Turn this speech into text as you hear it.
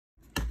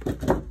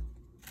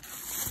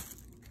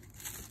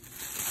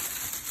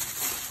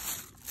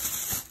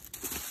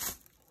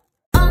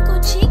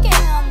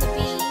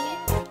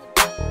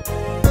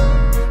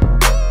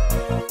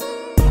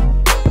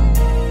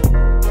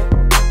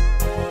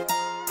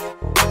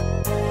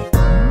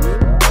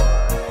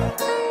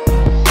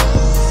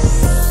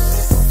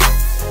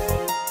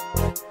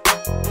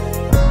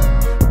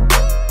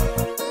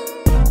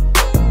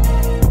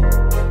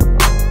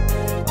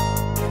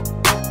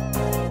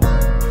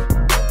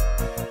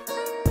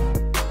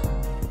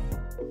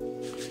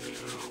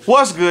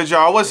What's good,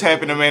 y'all? What's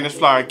happening, man? It's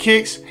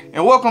FLYEERRKicks,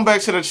 and welcome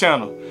back to the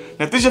channel.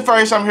 Now, if this is your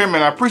first time here,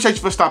 man, I appreciate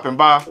you for stopping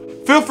by.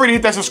 Feel free to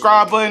hit that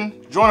subscribe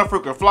button, join the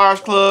freaking Flyers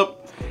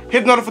Club,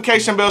 hit the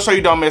notification bell so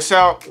you don't miss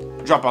out,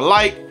 drop a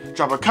like,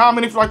 drop a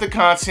comment if you like the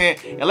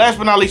content, and last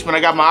but not least, man, I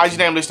got my IG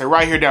name listed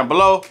right here down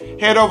below.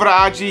 Head over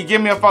to IG,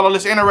 give me a follow,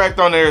 let's interact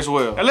on there as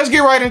well. And let's get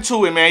right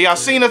into it, man. Y'all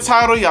seen the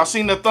title, y'all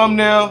seen the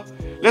thumbnail.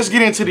 Let's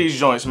get into these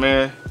joints,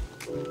 man.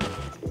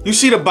 You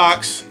see the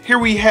box. Here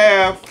we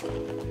have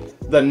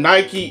the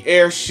Nike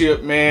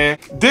Airship, man.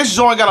 This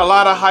joint got a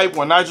lot of hype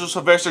when Nigel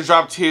Sylvester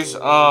dropped his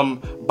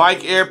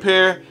bike air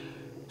pair.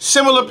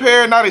 Similar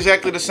pair, not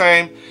exactly the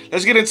same.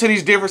 Let's get into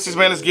these differences,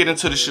 man. Let's get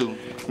into the shoe.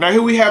 Now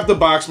here we have the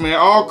box, man.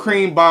 All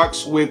cream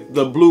box with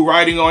the blue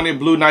writing on it.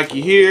 Blue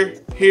Nike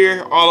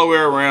here, all the way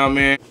around,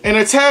 man. And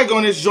the tag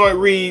on this joint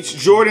reads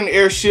Jordan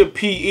Airship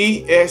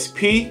PE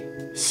SP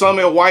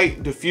Summit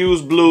White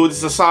Diffused Blue. This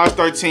is a size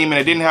 13, and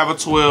it didn't have a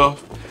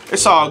 12.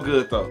 It's all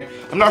good though.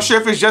 I'm not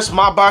sure if it's just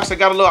my box that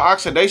got a little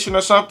oxidation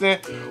or something,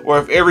 or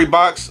if every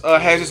box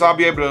has this. I'll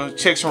be able to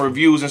check some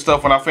reviews and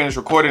stuff when I finish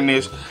recording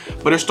this.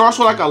 But it starts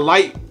with like a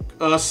light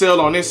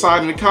cell on this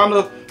side, and it kind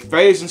of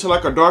fades into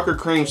like a darker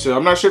cream cell.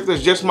 I'm not sure if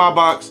that's just my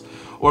box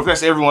or if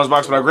that's everyone's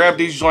box, but I grabbed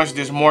these joints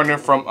this morning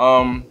from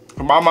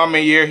my mama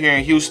here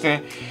in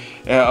Houston.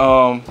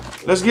 And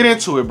let's get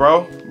into it,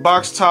 bro.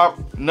 Box top,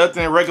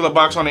 nothing, regular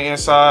box on the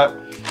inside.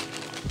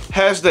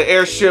 Has the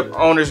Airship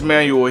owner's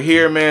manual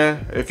here,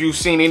 man. If you've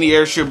seen any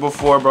Airship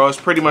before, bro, it's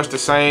pretty much the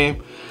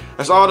same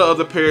as all the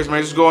other pairs,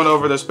 man. Just going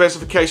over the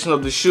specification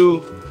of the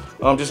shoe,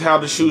 just how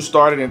the shoe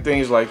started and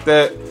things like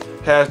that.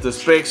 Has the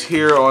specs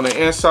here on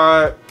the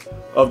inside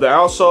of the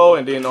outsole,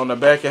 and then on the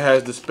back it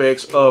has the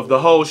specs of the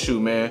whole shoe,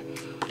 man.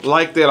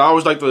 Like that. I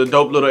always like the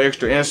dope little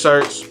extra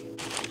inserts.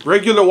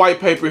 Regular white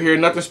paper here,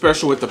 nothing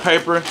special with the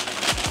paper.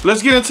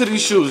 Let's get into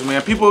these shoes,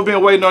 man. People have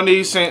been waiting on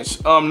these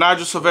since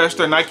Nigel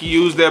Sylvester. Nike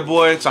used that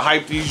boy to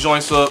hype these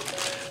joints up,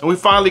 and we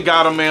finally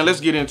got them, man. Let's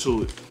get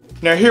into it.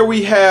 Now here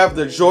we have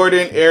the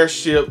Jordan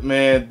Airship,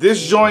 man.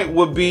 This joint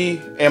would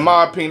be, in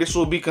my opinion, this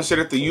will be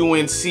considered the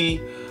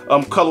UNC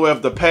colorway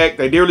of the pack.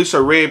 They did release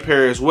a red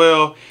pair as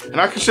well,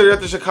 and I consider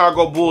that the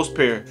Chicago Bulls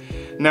pair.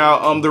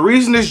 Now the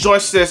reason this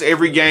joint says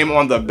every game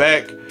on the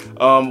back,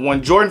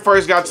 when Jordan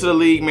first got to the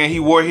league, man, he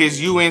wore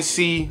his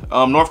UNC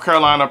North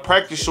Carolina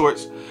practice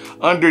shorts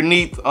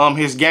underneath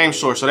his game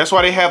shorts. So that's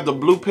why they have the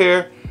blue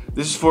pair.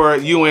 This is for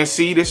UNC.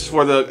 This is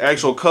for the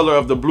actual color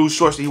of the blue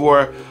shorts that he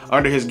wore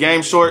under his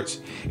game shorts.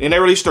 And they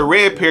released a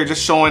red pair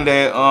just showing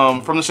that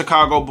from the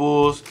Chicago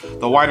Bulls,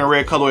 the white and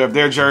red colorway of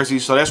their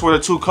jerseys. So that's where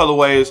the two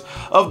colorways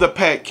of the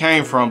pack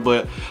came from.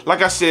 But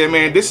like I said,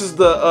 man, this is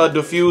the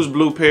diffused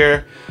blue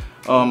pair.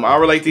 I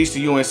relate these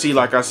to UNC,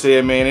 like I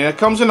said, man. And it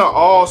comes in an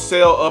all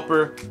sail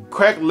upper,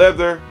 cracked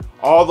leather,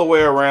 all the way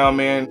around,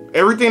 man.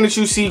 Everything that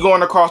you see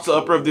going across the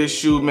upper of this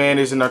shoe, man,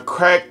 is in a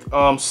cracked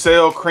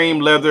sail cream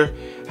leather.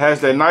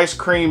 Has that nice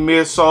cream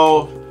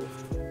midsole,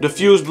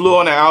 diffused blue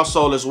on the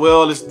outsole as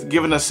well. It's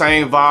giving the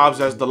same vibes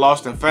as the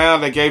Lost and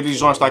Found. They gave these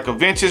joints like a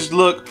vintage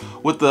look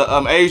with the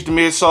aged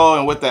midsole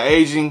and with the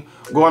aging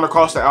going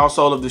across the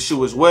outsole of the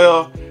shoe as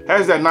well.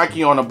 Has that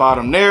Nike on the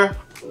bottom there.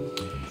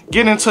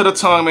 Getting into the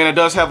tongue, man, it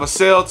does have a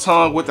sail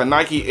tongue with the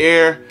Nike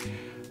Air.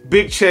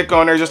 Big check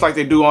on there, just like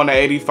they do on the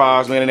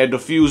 85s, man, and that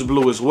diffused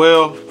blue as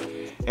well.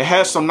 It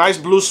has some nice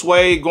blue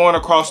suede going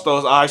across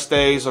those eye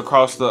stays,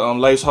 across the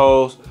lace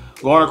holes,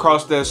 going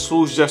across that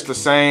swoosh just the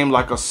same,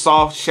 like a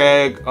soft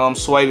shag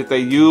suede that they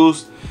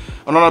used.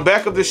 And on the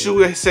back of the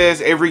shoe, it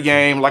says every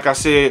game. Like I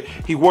said,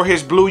 he wore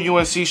his blue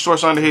UNC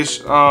shorts under his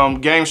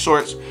game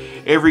shorts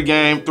every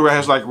game through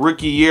his like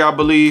rookie year, I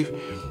believe.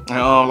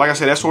 Like I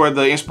said, that's where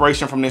the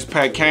inspiration from this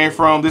pack came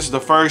from. This is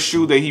the first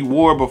shoe that he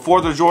wore before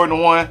the Jordan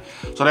 1.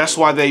 So that's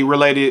why they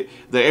related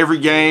the every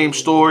game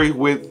story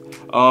with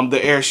the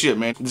Airship,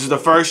 man. This is the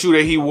first shoe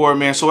that he wore,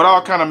 man. So it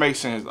all kind of makes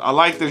sense. I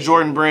like the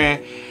Jordan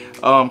brand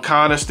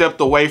kind of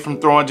stepped away from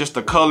throwing just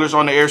the colors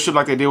on the Airship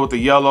like they did with the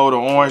yellow, the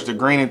orange, the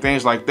green, and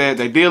things like that.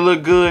 They did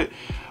look good.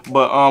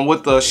 But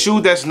with the shoe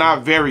that's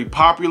not very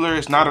popular,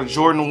 it's not a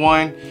Jordan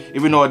 1,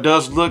 even though it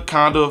does look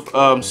kind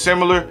of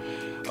similar.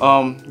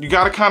 You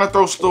gotta kind of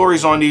throw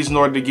stories on these in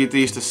order to get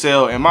these to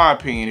sell, in my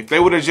opinion. If they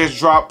would have just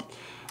dropped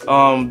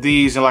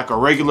these in like a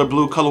regular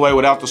blue colorway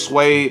without the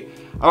suede,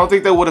 I don't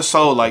think they would have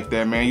sold like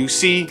that, man. You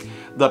see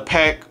the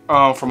pack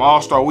from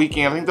All-Star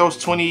Weekend, I think that was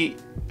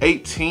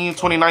 2018,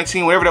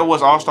 2019, whatever that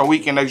was, All-Star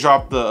Weekend, they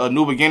dropped the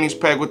New Beginnings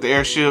pack with the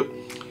Airship,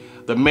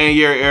 the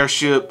Man-Year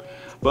Airship.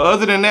 But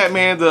other than that,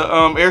 man, the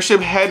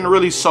Airship hadn't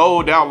really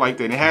sold out like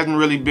that. It hasn't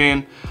really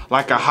been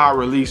like a hot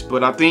release,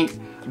 but I think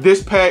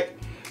this pack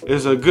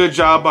is a good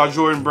job by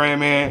Jordan brand,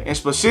 man. In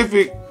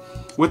specific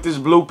with this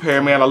blue pair,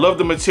 man, I love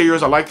the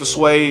materials. I like the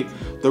suede.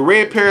 The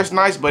red pair is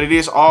nice, but it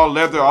is all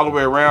leather all the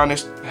way around.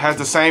 It has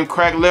the same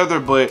cracked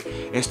leather, but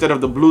instead of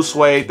the blue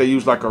suede, they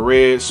use like a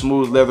red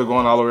smooth leather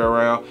going all the way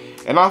around.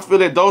 And I feel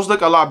that those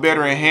look a lot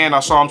better in hand. I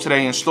saw them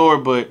today in store,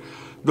 but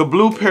the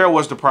blue pair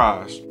was the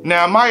prize.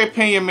 Now, in my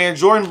opinion, man,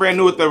 Jordan brand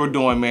knew what they were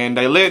doing, man.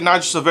 They let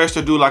Nigel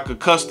Sylvester do like a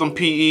custom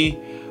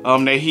PE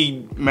that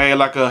he made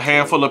like a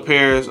handful of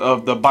pairs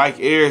of the Bike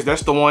Airs.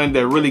 That's the one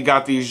that really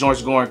got these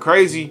joints going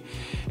crazy.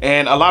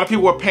 And a lot of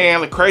people were paying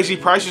like crazy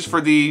prices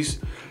for these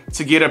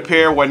to get a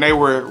pair when they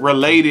were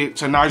related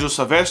to Nigel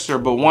Sylvester.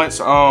 But once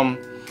a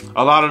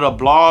lot of the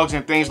blogs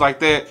and things like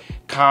that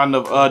kind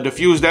of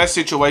diffused that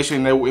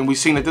situation, and we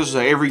seen that this was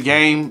an every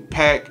game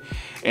pack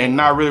and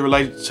not really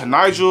related to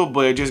Nigel,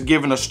 but just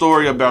giving a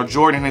story about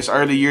Jordan in his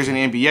early years in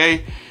the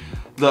NBA.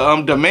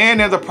 The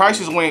demand and the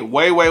prices went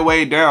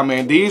way down,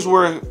 man. These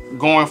were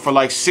going for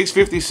like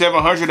 $650,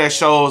 $700 at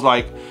shows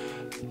like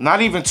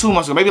not even 2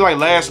 months ago. Maybe like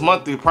last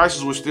month, the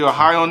prices were still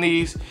high on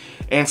these.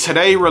 And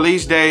today,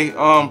 release day,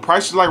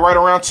 prices like right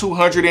around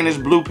 $200 in this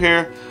blue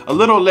pair, a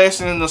little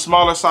less in the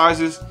smaller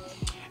sizes.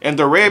 And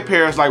the red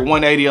pair is like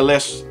 $180 or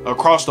less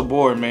across the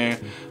board,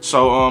 man.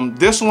 So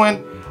this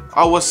one,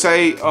 I would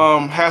say,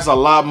 has a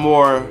lot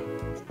more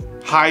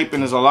hype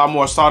and is a lot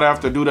more sought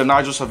after due to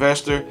Nigel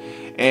Sylvester.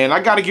 And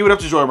I gotta give it up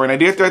to Jordan Brand.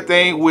 They did their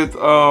thing with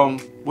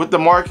the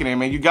marketing,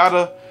 man. You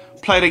gotta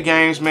play the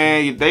games,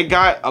 man. They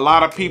got a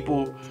lot of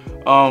people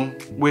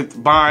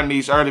with buying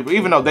these early,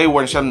 even though they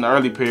weren't selling the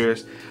early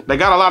pairs. They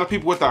got a lot of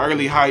people with the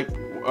early hype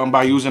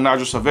by using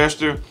Nigel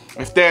Sylvester.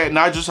 If that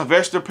Nigel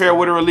Sylvester pair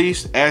would have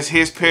released as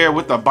his pair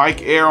with the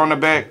Bike Air on the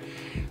back,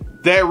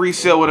 that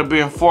resale would have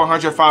been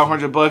 $400,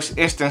 $500,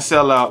 instant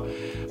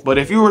sellout. But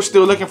if you were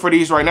still looking for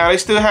these right now, they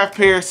still have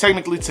pairs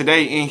technically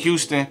today in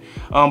Houston,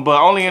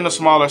 but only in the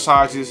smaller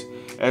sizes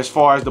as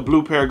far as the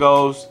blue pair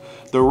goes.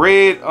 The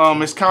red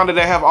is kind of,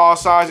 they have all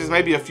sizes,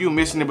 maybe a few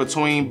missing in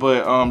between,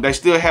 but they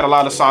still had a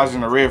lot of sizes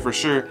in the red for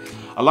sure.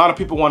 A lot of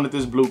people wanted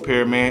this blue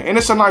pair, man, and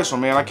it's a nice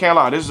one, man. I can't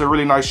lie, this is a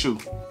really nice shoe.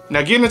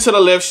 Now getting into the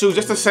left shoe,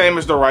 just the same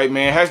as the right,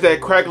 man. Has that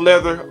cracked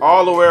leather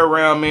all the way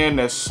around, man.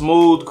 That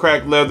smooth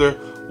cracked leather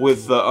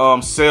with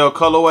the sail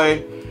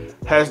colorway.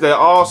 Has that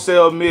all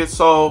sail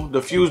midsole,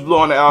 diffused blue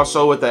on the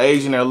outsole with the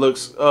Asian that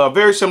looks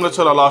very similar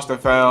to the Lost and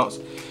Founds.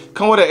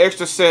 Come with an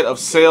extra set of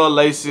sail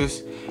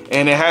laces,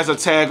 and it has a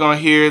tag on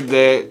here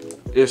that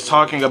is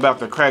talking about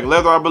the cracked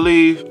leather, I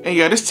believe. And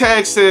yeah, this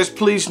tag says,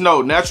 please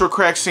note, natural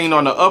crack seen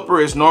on the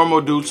upper is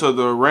normal due to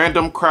the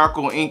random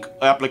crackle ink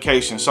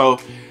application. So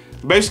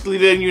basically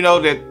letting you know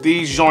that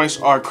these joints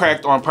are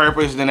cracked on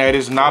purpose, then that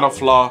is not a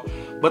flaw.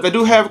 But they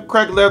do have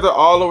cracked leather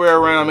all the way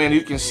around, man.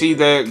 You can see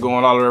that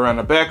going all the way around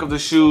the back of the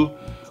shoe,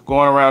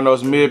 going around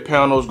those mid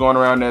panels, going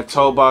around that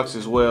toe box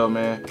as well,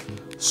 man.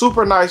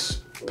 Super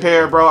nice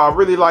pair, bro. I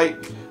really like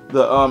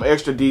the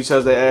extra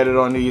details they added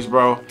on these,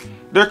 bro.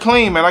 They're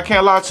clean, man. I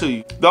can't lie to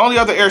you. The only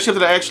other airship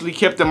that I actually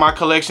kept in my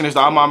collection is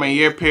the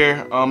FLYEERRKicks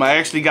pair. I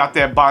actually got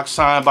that box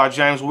signed by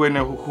James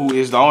Whitner, who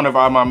is the owner of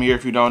FLYEERRKicks,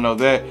 if you don't know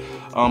that.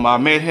 I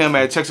met him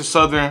at Texas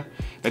Southern.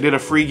 They did a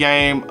free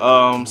game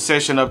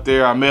session up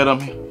there. I met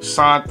him,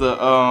 signed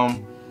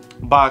the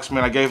box,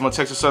 man. I gave him a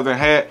Texas Southern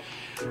hat.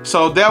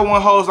 So that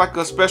one holds like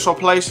a special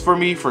place for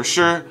me for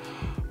sure.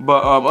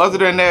 But other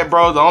than that,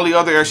 bro, the only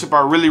other airship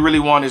I really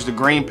want is the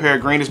green pair.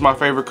 Green is my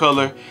favorite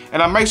color.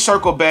 And I may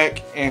circle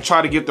back and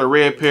try to get the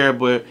red pair,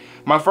 but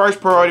my first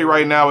priority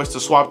right now is to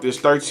swap this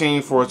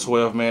 13 for a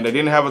 12, man. They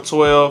didn't have a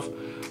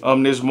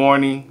 12 this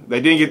morning.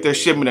 They didn't get their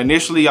shipment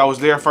initially. I was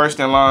there first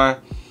in line.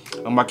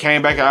 I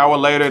came back an hour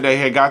later, they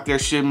had got their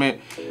shipment,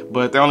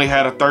 but they only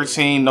had a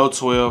 13, no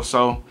 12.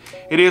 So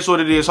it is what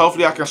it is.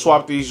 Hopefully I can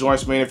swap these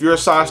joints, man. If you're a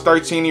size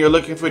 13 and you're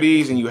looking for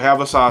these and you have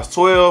a size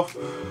 12,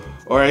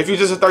 or if you're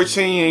just a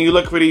 13 and you're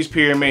looking for these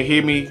pair, man,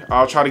 hit me.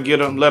 I'll try to get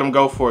them, let them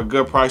go for a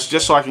good price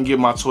just so I can get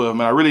my 12,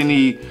 man. I really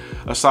need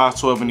a size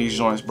 12 in these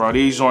joints, bro.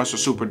 These joints are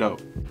super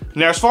dope.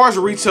 Now, as far as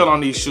the retail on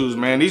these shoes,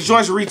 man, these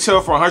joints retail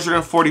for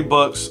 140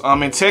 bucks.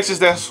 In Texas,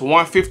 that's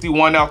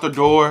 151 out the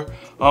door.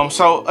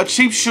 So a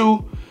cheap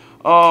shoe.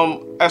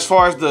 As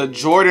far as the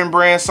Jordan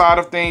brand side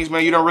of things,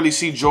 man, you don't really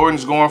see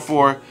Jordans going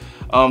for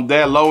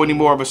that low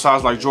anymore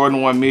besides like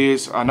Jordan 1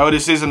 mids. I know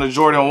this isn't a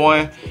Jordan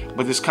 1,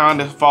 but this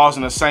kind of falls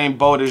in the same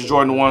boat as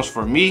Jordan 1s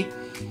for me.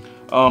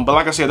 But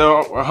like I said, they're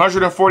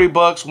 140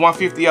 bucks,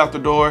 150 out the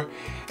door.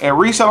 And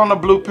resale on the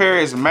blue pair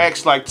is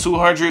max like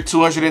 200,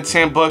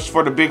 210 bucks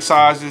for the big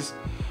sizes,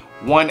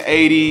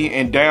 180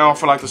 and down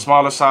for like the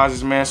smaller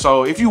sizes, man.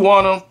 So if you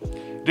want them,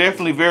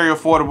 definitely very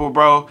affordable,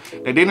 bro.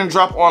 They didn't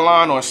drop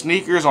online on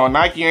sneakers, on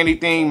Nike or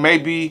anything.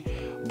 Maybe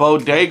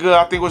Bodega,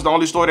 I think, was the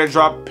only store that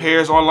dropped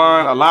pairs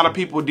online. A lot of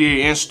people did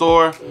in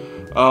store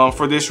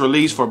for this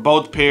release for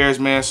both pairs,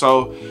 man.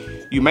 So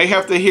you may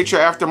have to hit your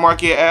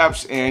aftermarket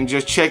apps and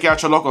just check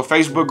out your local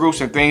Facebook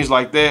groups and things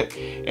like that,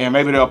 and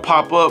maybe they'll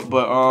pop up.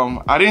 But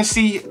I didn't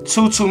see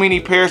too many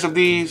pairs of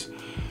these,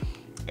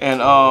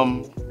 and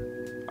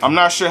I'm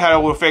not sure how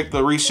it will affect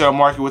the resale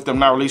market with them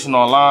not releasing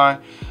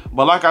online.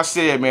 But like I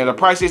said, man, the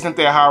price isn't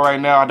that high right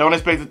now. I don't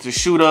expect it to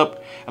shoot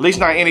up, at least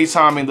not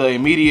anytime in the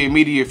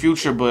immediate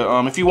future.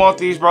 But if you want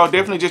these, bro,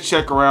 definitely just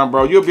check around,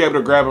 bro. You'll be able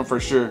to grab them for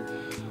sure.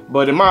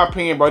 But in my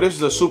opinion, bro, this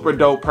is a super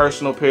dope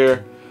personal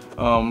pair.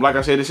 Like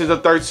I said, this is a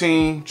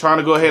 13, trying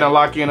to go ahead and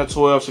lock in a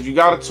 12. So if you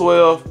got a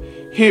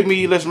 12, hit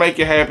me. Let's make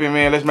it happen,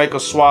 man. Let's make a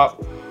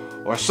swap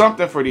or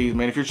something for these,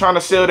 man. If you're trying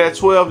to sell that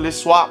 12, let's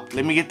swap.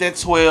 Let me get that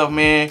 12,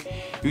 man.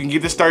 you can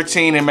get this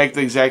 13 and make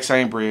the exact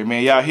same bread,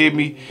 man. Y'all hit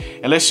me,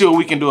 and let's see what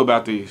we can do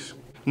about these.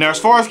 Now, as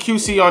far as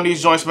QC on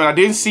these joints, man, I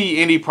didn't see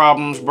any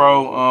problems,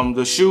 bro.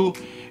 The shoe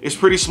is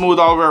pretty smooth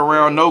all the way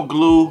around. No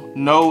glue,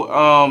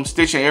 no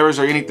stitching errors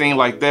or anything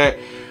like that.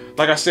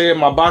 Like I said,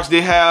 my box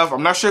did have,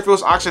 I'm not sure if it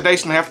was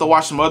oxidation. I have to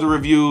watch some other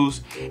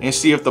reviews and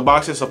see if the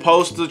box is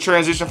supposed to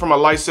transition from a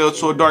light cell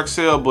to a dark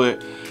cell,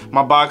 but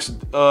my box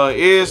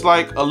is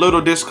like a little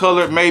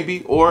discolored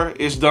maybe, or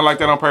it's done like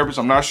that on purpose.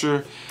 I'm not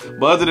sure.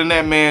 But other than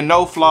that, man,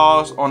 no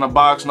flaws on the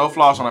box, no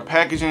flaws on the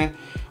packaging,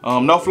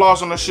 no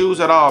flaws on the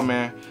shoes at all,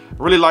 man.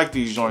 I really like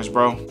these joints,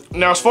 bro.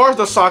 Now, as far as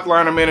the sock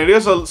liner, man, it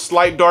is a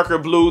slight darker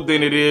blue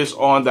than it is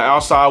on the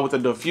outside with the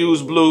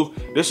diffused blue.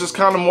 This is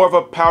kind of more of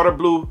a powder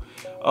blue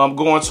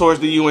going towards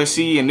the UNC,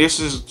 and this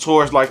is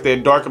towards like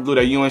that darker blue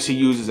that UNC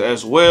uses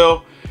as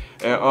well.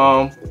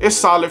 And it's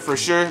solid for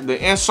sure. The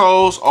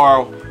insoles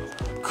are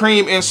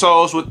cream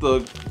insoles with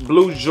the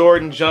blue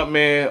Jordan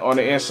Jumpman on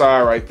the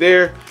inside right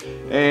there.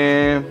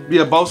 And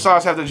yeah, both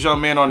sides have the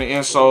Jumpman on the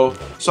insole.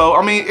 So,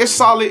 I mean, it's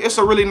solid. It's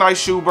a really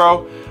nice shoe,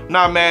 bro.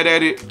 Not mad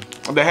at it.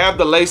 They have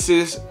the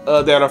laces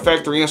that are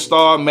factory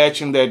installed,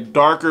 matching that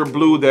darker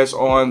blue that's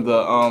on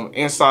the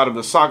inside of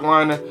the sock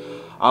liner.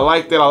 I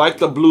like that. I like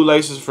the blue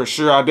laces for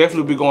sure. I'll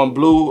definitely be going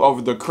blue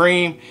over the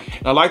cream.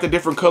 And I like the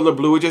different color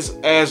blue. It just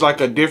adds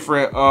like a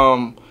different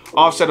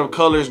offset of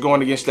colors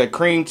going against that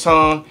cream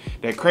tongue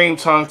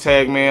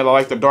tag, man. I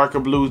like the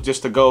darker blues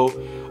just to go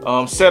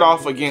set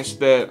off against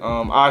that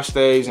eye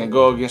stays and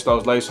go against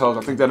those lace holes.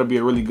 I think that'll be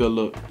a really good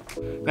look.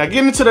 Now,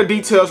 getting into the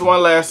details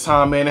one last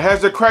time, man. It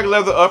has the cracked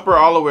leather upper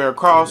all the way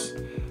across.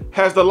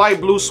 Has the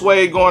light blue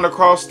suede going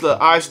across the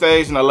eye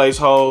stays and the lace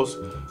holes.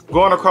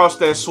 Going across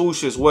that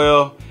swoosh as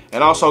well.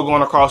 And also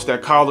going across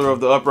that collar of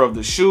the upper of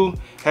the shoe.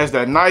 Has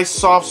that nice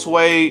soft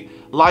suede,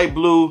 light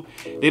blue.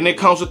 Then it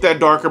comes with that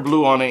darker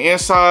blue on the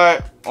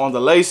inside, on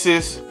the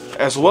laces,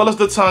 as well as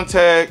the tongue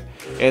tag.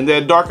 And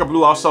that darker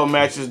blue also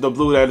matches the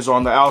blue that is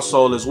on the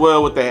outsole as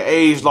well, with that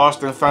aged,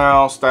 lost and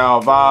found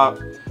style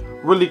vibe.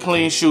 Really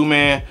clean shoe,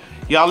 man.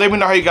 Y'all let me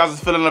know how you guys are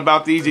feeling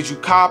about these. Did you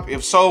cop?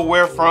 If so,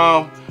 where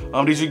from?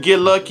 Did you get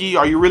lucky?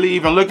 Are you really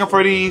even looking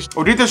for these?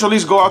 Or did this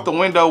release go out the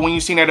window when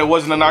you seen that it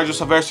wasn't a Nigel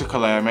Sylvester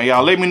collab, man?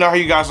 Y'all let me know how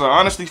you guys are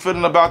honestly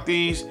feeling about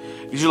these.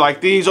 Did you like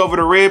these over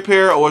the red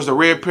pair, or is the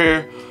red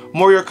pair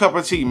more your cup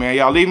of tea, man?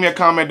 Y'all leave me a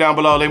comment down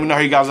below. Let me know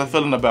how you guys are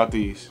feeling about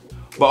these.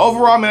 But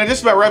overall, man, that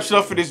just about wraps it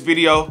up for this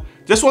video.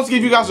 Just want to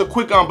give you guys a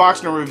quick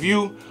unboxing and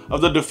review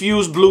of the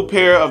diffused blue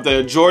pair of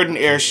the Jordan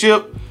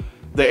Airship,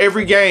 the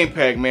every game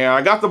pack, man.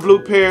 I got the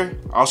blue pair.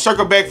 I'll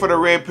circle back for the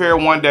red pair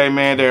one day,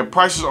 man. Their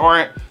prices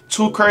aren't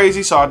too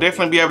crazy, so I'll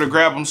definitely be able to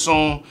grab them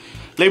soon.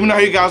 Let me know how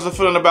you guys are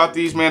feeling about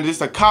these, man.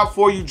 Just a cop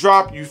for you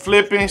drop, you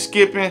flipping,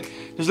 skipping.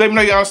 Just let me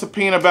know your honest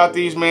opinion about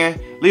these,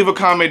 man. Leave a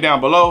comment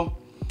down below.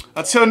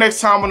 Until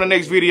next time on the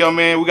next video,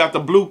 man, we got the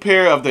blue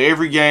pair of the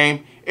every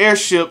game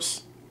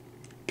Airships.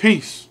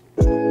 Peace.